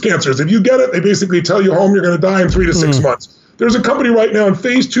vicious cancers. If you get it, they basically tell you you're going to die in 3 to 6 months. There's a company right now in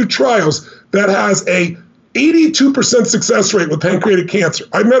phase 2 trials that has a 82% success rate with pancreatic cancer.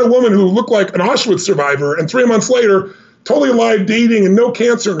 I met a woman who looked like an Auschwitz survivor, and 3 months later, totally alive, dating, and no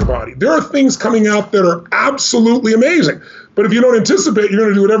cancer in her body. There are things coming out that are absolutely amazing. But if you don't anticipate, you're going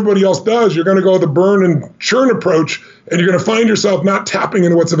to do what everybody else does. You're going to go the burn and churn approach, and you're going to find yourself not tapping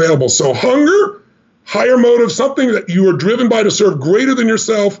into what's available. So hunger, higher motive, something that you are driven by to serve greater than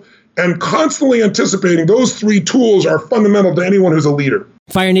yourself, and constantly anticipating, those 3 tools are fundamental to anyone who's a leader.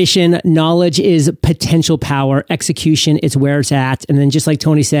 Fire Nation, knowledge is potential power. Execution is where it's at. And then just like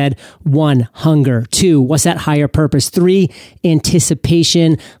Tony said, 1, hunger. 2, what's that higher purpose? 3,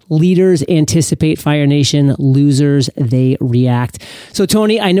 anticipation. Leaders anticipate, Fire Nation. Losers, they react. So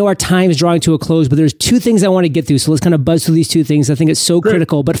Tony, I know our time is drawing to a close, but there's 2 things I want to get through. So let's kind of buzz through these 2 things. I think it's so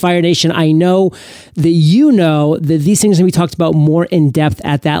critical. But Fire Nation, I know that you know that these things are going to be talked about more in depth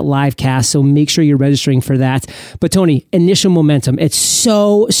at that live cast. So make sure you're registering for that. But Tony, initial momentum. It's so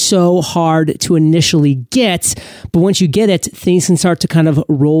hard to initially get, but once you get it, things can start to kind of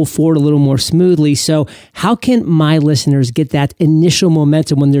roll forward a little more smoothly. So how can my listeners get that initial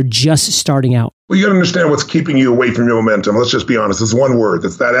momentum when they're just starting out? Well, you got to understand what's keeping you away from your momentum. Let's just be honest. It's one word.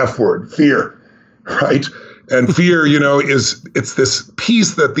 It's that F word, fear, right? And fear, it's this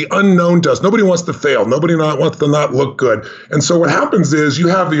piece that the unknown does. Nobody wants to fail. Nobody wants to not look good. And so what happens is you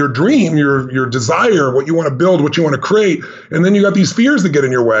have your dream, your desire, what you want to build, what you want to create, and then you got these fears that get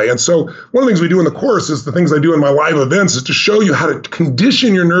in your way. And so one of the things we do in the course is the things I do in my live events is to show you how to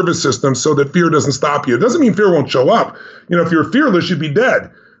condition your nervous system so that fear doesn't stop you. It doesn't mean fear won't show up. If you're fearless, you'd be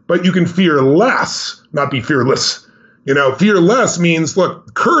dead. But you can fear less, not be fearless. Fear less means,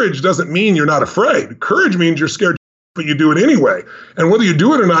 look, courage doesn't mean you're not afraid. Courage means you're scared, but you do it anyway. And whether you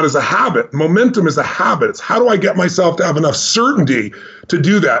do it or not is a habit. Momentum is a habit. It's how do I get myself to have enough certainty to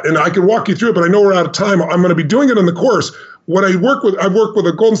do that? And I can walk you through it, but I know we're out of time. I'm going to be doing it in the course. I've worked with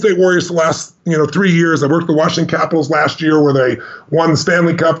the Golden State Warriors the last 3 years. I worked with the Washington Capitals last year where they won the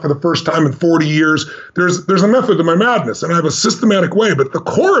Stanley Cup for the first time in 40 years. There's a method to my madness, and I have a systematic way. But the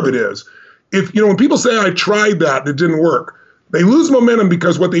core of it is, when people say I tried that, it didn't work, they lose momentum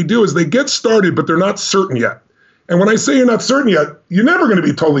because what they do is they get started, but they're not certain yet. And when I say you're not certain yet, you're never going to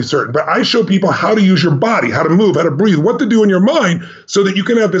be totally certain. But I show people how to use your body, how to move, how to breathe, what to do in your mind so that you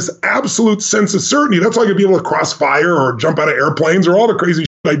can have this absolute sense of certainty. That's why I can be able to cross fire or jump out of airplanes or all the crazy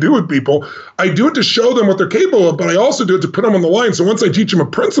I do with people. I do it to show them what they're capable of, but I also do it to put them on the line. So once I teach them a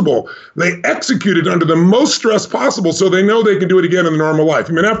principle, they execute it under the most stress possible so they know they can do it again in the normal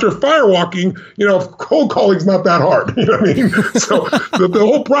life. After firewalking, cold calling's not that hard. You know what I mean? So the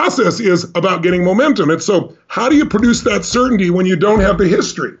whole process is about getting momentum. And so how do you produce that certainty when you don't have the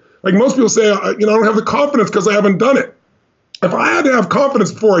history? Like most people say, I don't have the confidence because I haven't done it. If I had to have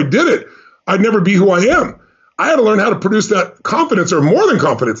confidence before I did it, I'd never be who I am. I had to learn how to produce that confidence, or more than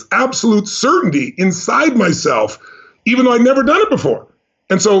confidence, absolute certainty inside myself, even though I'd never done it before.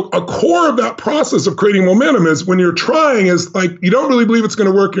 And so a core of that process of creating momentum is when you're trying is like, you don't really believe it's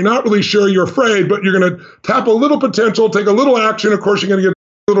going to work. You're not really sure. You're afraid, but you're going to tap a little potential, take a little action. Of course, you're going to get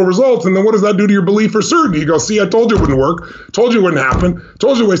little results. And then what does that do to your belief or certainty? You go, see, I told you it wouldn't work. Told you it wouldn't happen.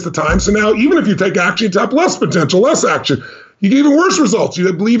 Told you a waste of time. So now even if you take action, you tap less potential, less action. You get even worse results.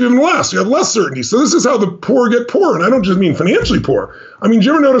 You believe even less. You have less certainty. So this is how the poor get poor. And I don't just mean financially poor. Do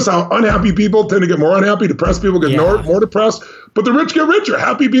you ever notice how unhappy people tend to get more unhappy? Depressed people get more depressed. But the rich get richer.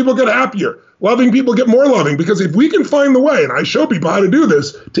 Happy people get happier. Loving people get more loving. Because if we can find the way, and I show people how to do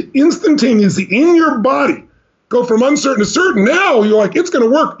this, to instantaneously in your body go from uncertain to certain. Now you're like, it's going to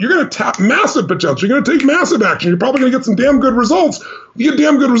work. You're going to tap massive potential. You're going to take massive action. You're probably going to get some damn good results. You get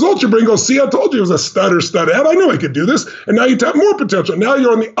damn good results, your brain goes, see, I told you it was a studhead. I knew I could do this. And now you tap more potential. Now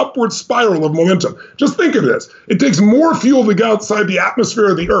you're on the upward spiral of momentum. Just think of this. It takes more fuel to get outside the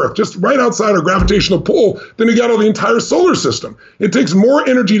atmosphere of the Earth, just right outside our gravitational pull, than to get out of the entire solar system. It takes more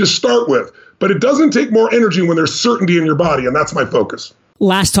energy to start with, but it doesn't take more energy when there's certainty in your body. And that's my focus.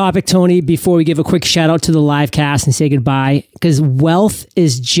 Last topic, Tony, before we give a quick shout out to the live cast and say goodbye, because wealth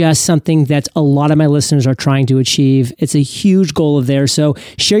is just something that a lot of my listeners are trying to achieve. It's a huge goal of theirs. So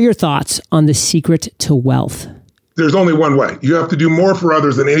share your thoughts on the secret to wealth. There's only one way. You have to do more for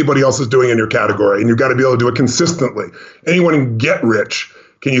others than anybody else is doing in your category. And you've got to be able to do it consistently. Anyone can get rich.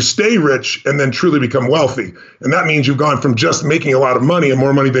 Can you stay rich and then truly become wealthy? And that means you've gone from just making a lot of money and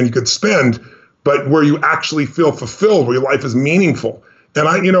more money than you could spend, but where you actually feel fulfilled, where your life is meaningful. And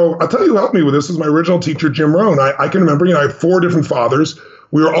I'll tell you who helped me with this is my original teacher, Jim Rohn. I can remember, I have 4 different fathers.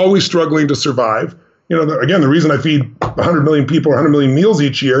 We were always struggling to survive. Again, the reason I feed 100 million people 100 million meals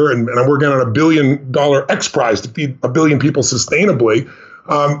each year, and I'm working on $1 billion X Prize to feed 1 billion people sustainably.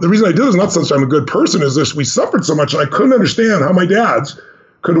 The reason I do this is not such I'm a good person, is this: we suffered so much, and I couldn't understand how my dads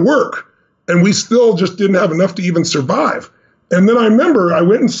could work, and we still just didn't have enough to even survive. And then I remember I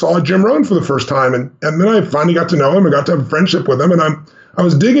went and saw Jim Rohn for the first time, and then I finally got to know him and got to have a friendship with him, and I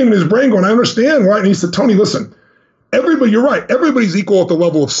was digging in his brain going, I understand why. And he said, Tony, listen, you're right. Everybody's equal at the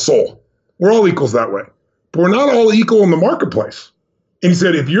level of soul. We're all equals that way. But we're not all equal in the marketplace. And he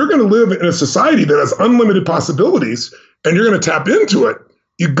said, if you're going to live in a society that has unlimited possibilities and you're going to tap into it,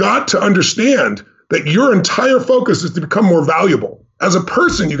 you got to understand that your entire focus is to become more valuable. As a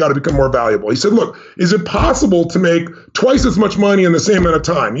person, you got to become more valuable. He said, look, is it possible to make twice as much money in the same amount of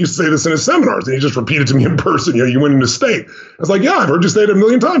time? He used to say this in his seminars, and he just repeated to me in person, you went into state. I was like, yeah, I've heard you say it a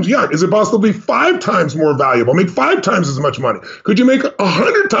million times. Yeah. Is it possible to be 5 times more valuable, make 5 times as much money? Could you make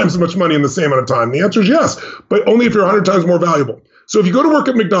 100 times as much money in the same amount of time? The answer is yes, but only if you're 100 times more valuable. So if you go to work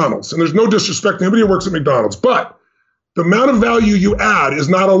at McDonald's, and there's no disrespect to anybody who works at McDonald's, but the amount of value you add is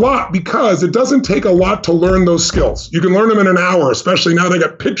not a lot because it doesn't take a lot to learn those skills. You can learn them in an hour, especially now they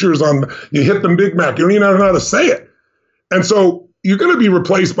got pictures on, you hit the Big Mac, you don't even know how to say it. And so you're going to be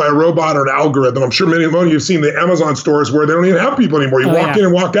replaced by a robot or an algorithm. I'm sure many of you have seen the Amazon stores where they don't even have people anymore. You walk in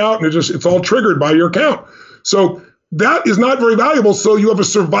and walk out and it's all triggered by your account. So that is not very valuable. So you have a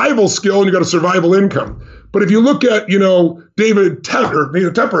survival skill and you got a survival income. But if you look at, David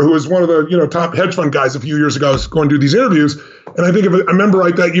Tepper, who was one of the, top hedge fund guys a few years ago, I was going to do these interviews. And I think if I remember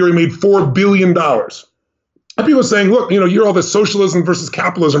right, that year he made $4 billion. And people are saying, look, you hear all this socialism versus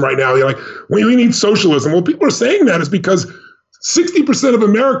capitalism right now. You're like, we need socialism. Well, people are saying that is because 60% of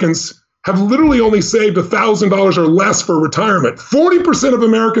Americans have literally only saved $1,000 or less for retirement. 40% of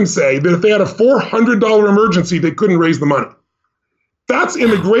Americans say that if they had a $400 emergency, they couldn't raise the money. That's in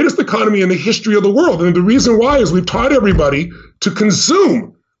the greatest economy in the history of the world. And the reason why is we've taught everybody to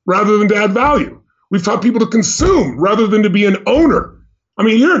consume rather than to add value. We've taught people to consume rather than to be an owner. I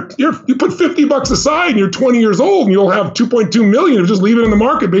mean, you put $50 aside and you're 20 years old and you'll have 2.2 million if you just leave it in the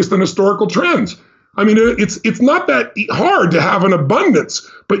market based on historical trends. I mean, it's not that hard to have an abundance,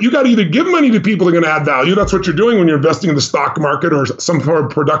 but you got to either give money to people that are going to add value. That's what you're doing when you're investing in the stock market or some form of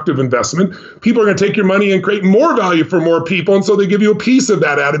productive investment. People are going to take your money and create more value for more people. And so they give you a piece of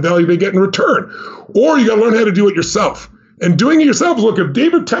that added value they get in return. Or you got to learn how to do it yourself. And doing it yourself, look, if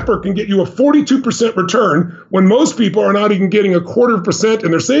David Tepper can get you a 42% return when most people are not even getting 0.25%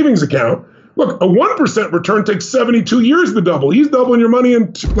 in their savings account, look, a 1% return takes 72 years to double. He's doubling your money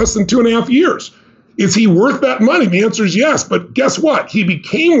in less than 2.5 years. Is he worth that money? The answer is yes. But guess what? He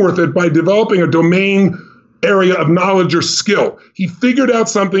became worth it by developing a domain area of knowledge or skill. He figured out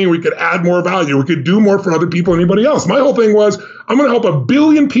something we could add more value. We could do more for other people than anybody else. My whole thing was, I'm going to help 1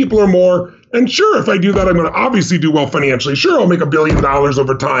 billion people or more. And sure, if I do that, I'm going to obviously do well financially. Sure, I'll make $1 billion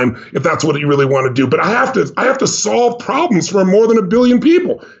over time if that's what you really want to do. But I have to solve problems for more than 1 billion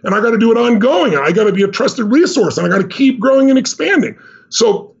people. And I got to do it ongoing. And I got to be a trusted resource. And I got to keep growing and expanding.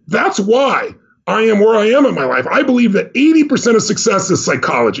 So that's why I am where I am in my life. I believe that 80% of success is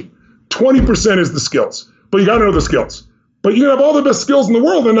psychology. 20% is the skills. But you got to know the skills. But you can have all the best skills in the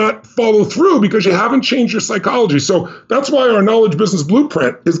world and not follow through because you haven't changed your psychology. So that's why our Knowledge Business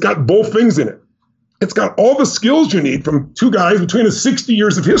Blueprint has got both things in it. It's got all the skills you need from 2 guys between us 60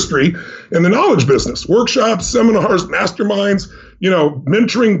 years of history in the knowledge business. Workshops, seminars, masterminds,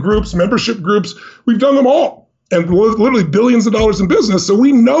 mentoring groups, membership groups. We've done them all. And literally billions of dollars in business. So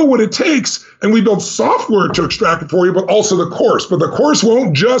we know what it takes, and we build software to extract it for you, but also the course. But the course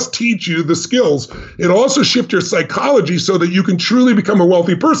won't just teach you the skills. It'll also shift your psychology so that you can truly become a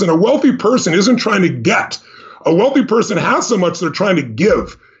wealthy person. A wealthy person isn't trying to get. A wealthy person has so much they're trying to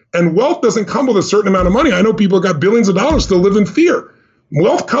give. And wealth doesn't come with a certain amount of money. I know people got billions of dollars still live in fear.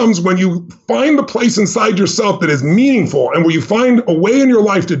 Wealth comes when you find the place inside yourself that is meaningful and where you find a way in your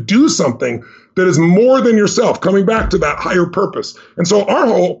life to do something that is more than yourself, coming back to that higher purpose. And so our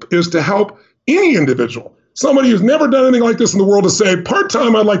hope is to help any individual, somebody who's never done anything like this in the world, to say,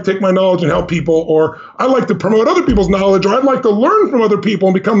 part-time, I'd like to take my knowledge and help people, or I'd like to promote other people's knowledge, or I'd like to learn from other people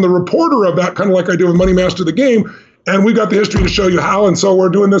and become the reporter of that, kind of like I do with Money Master the Game. And we got the history to show you how. And so we're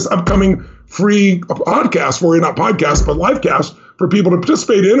doing this upcoming free podcast for you, not podcast, but live cast for people to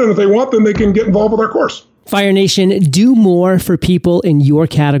participate in. And if they want, then they can get involved with our course. Fire Nation, do more for people in your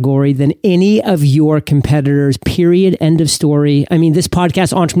category than any of your competitors, period, end of story. I mean, this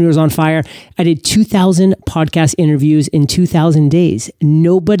podcast, Entrepreneurs on Fire, I did 2,000 podcast interviews in 2,000 days.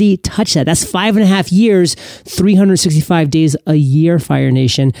 Nobody touched that. That's 5.5 years, 365 days a year, Fire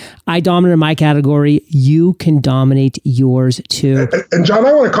Nation. I dominate my category. You can dominate yours too. And John,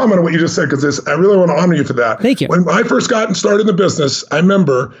 I want to comment on what you just said because I really want to honor you for that. Thank you. When I first got started in the business, I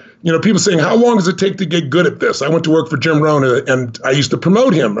remember people saying, how long does it take to get good at this? I went to work for Jim Rohn, and I used to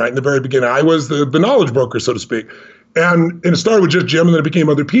promote him right in the very beginning. I was the knowledge broker, so to speak. And it started with just Jim, and then it became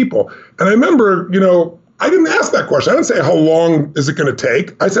other people. And I remember, I didn't ask that question. I didn't say, how long is it going to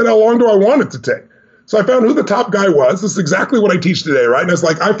take? I said, how long do I want it to take? So I found who the top guy was. This is exactly what I teach today, right? And it's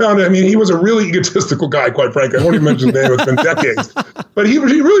like, he was a really egotistical guy, quite frankly. I won't even mention his name. It's been decades. But he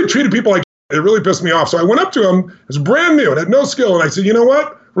really treated people like it really pissed me off. So I went up to him. It was brand new and had no skill. And I said, you know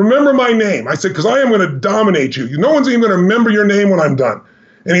what? Remember my name. I said, because I am going to dominate you. No one's even going to remember your name when I'm done.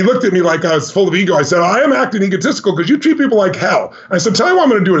 And he looked at me like I was full of ego. I said, I am acting egotistical because you treat people like hell. I said, tell you why I'm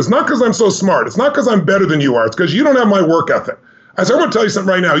going to do it. It's not because I'm so smart. It's not because I'm better than you are. It's because you don't have my work ethic. I said, I'm going to tell you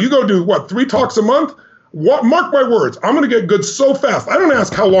something right now. You go do, 3 talks a month? Mark my words. I'm going to get good so fast. I don't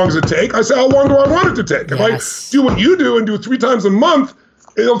ask how long does it take. I say, how long do I want it to take? If I do what you do and do it 3 times a month,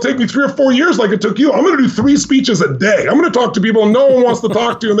 it'll take me 3 or 4 years like it took you. I'm going to do 3 speeches a day. I'm going to talk to people no one wants to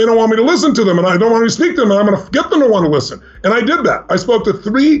talk to, and they don't want me to listen to them, and I don't want me to speak to them, and I'm going to get them to want to listen. And I did that. I spoke to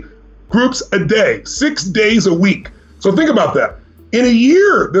 3 groups a day, 6 days a week. So think about that. In a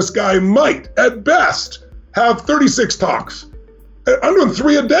year, this guy might, at best, have 36 talks. I'm doing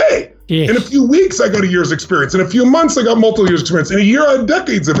 3 a day. Yeah. In a few weeks, I got a year's experience. In a few months, I got multiple years experience. In a year, I had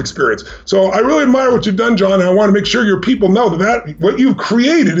decades of experience. So I really admire what you've done, John, and I want to make sure your people know that what you've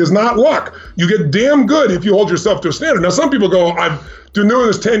created is not luck. You get damn good if you hold yourself to a standard. Now, some people go, I've been doing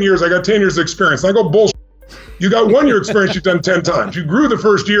this 10 years. I got 10 years of experience. And I go, bullshit. You got 1 year experience you've done 10 times. You grew the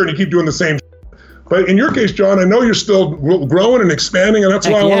first year and you keep doing the same. But in your case, John, I know you're still growing and expanding, and that's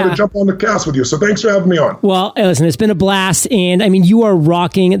why I wanted to jump on the cast with you. So thanks for having me on. Well, listen, it's been a blast. And I mean, you are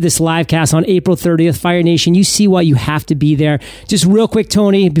rocking this live cast on April 30th. Fire Nation, you see why you have to be there. Just real quick,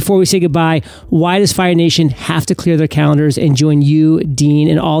 Tony, before we say goodbye, why does Fire Nation have to clear their calendars and join you, Dean,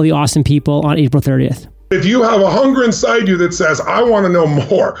 and all the awesome people on April 30th? If you have a hunger inside you that says, I want to know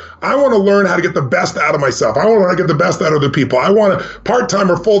more, I want to learn how to get the best out of myself, I want to learn how to get the best out of other people, I want to part-time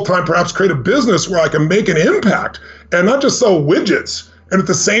or full-time perhaps create a business where I can make an impact and not just sell widgets, and at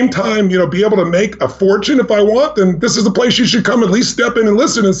the same time, be able to make a fortune if I want, then this is the place you should come, at least step in and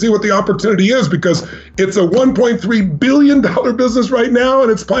listen and see what the opportunity is, because it's a $1.3 billion business right now, and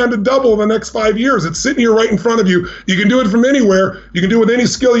it's planned to double in the next 5 years. It's sitting here right in front of you. You can do it from anywhere. You can do it with any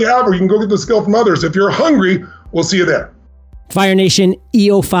skill you have, or you can go get the skill from others. If you're hungry, we'll see you there. Fire Nation,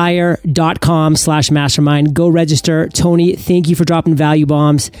 eofire.com/mastermind. Go register. Tony, thank you for dropping value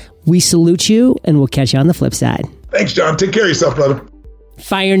bombs. We salute you, and we'll catch you on the flip side. Thanks, John. Take care of yourself, brother.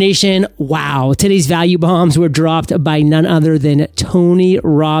 Fire Nation, wow. Today's value bombs were dropped by none other than Tony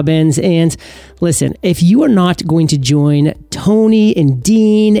Robbins. And listen, if you are not going to join Tony and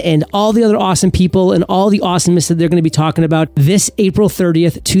Dean and all the other awesome people and all the awesomeness that they're going to be talking about this April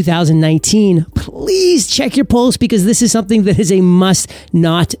 30th, 2019, please check your post, because this is something that is a must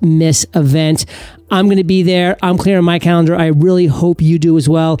not miss event. I'm going to be there. I'm clearing my calendar. I really hope you do as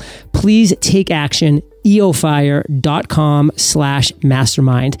well. Please take action.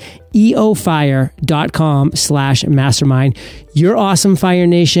 eofire.com/mastermind. eofire.com/mastermind. You're awesome, Fire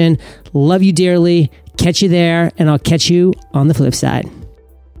Nation. Love you dearly. Catch you there, and I'll catch you on the flip side.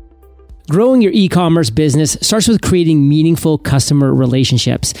 Growing your e-commerce business starts with creating meaningful customer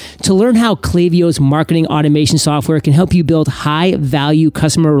relationships. To learn how Klaviyo's marketing automation software can help you build high-value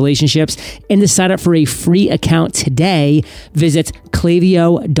customer relationships and to sign up for a free account today, visit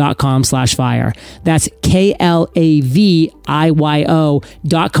klaviyo.com/fire. That's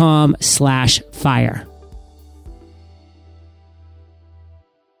KLAVIYO.com/fire.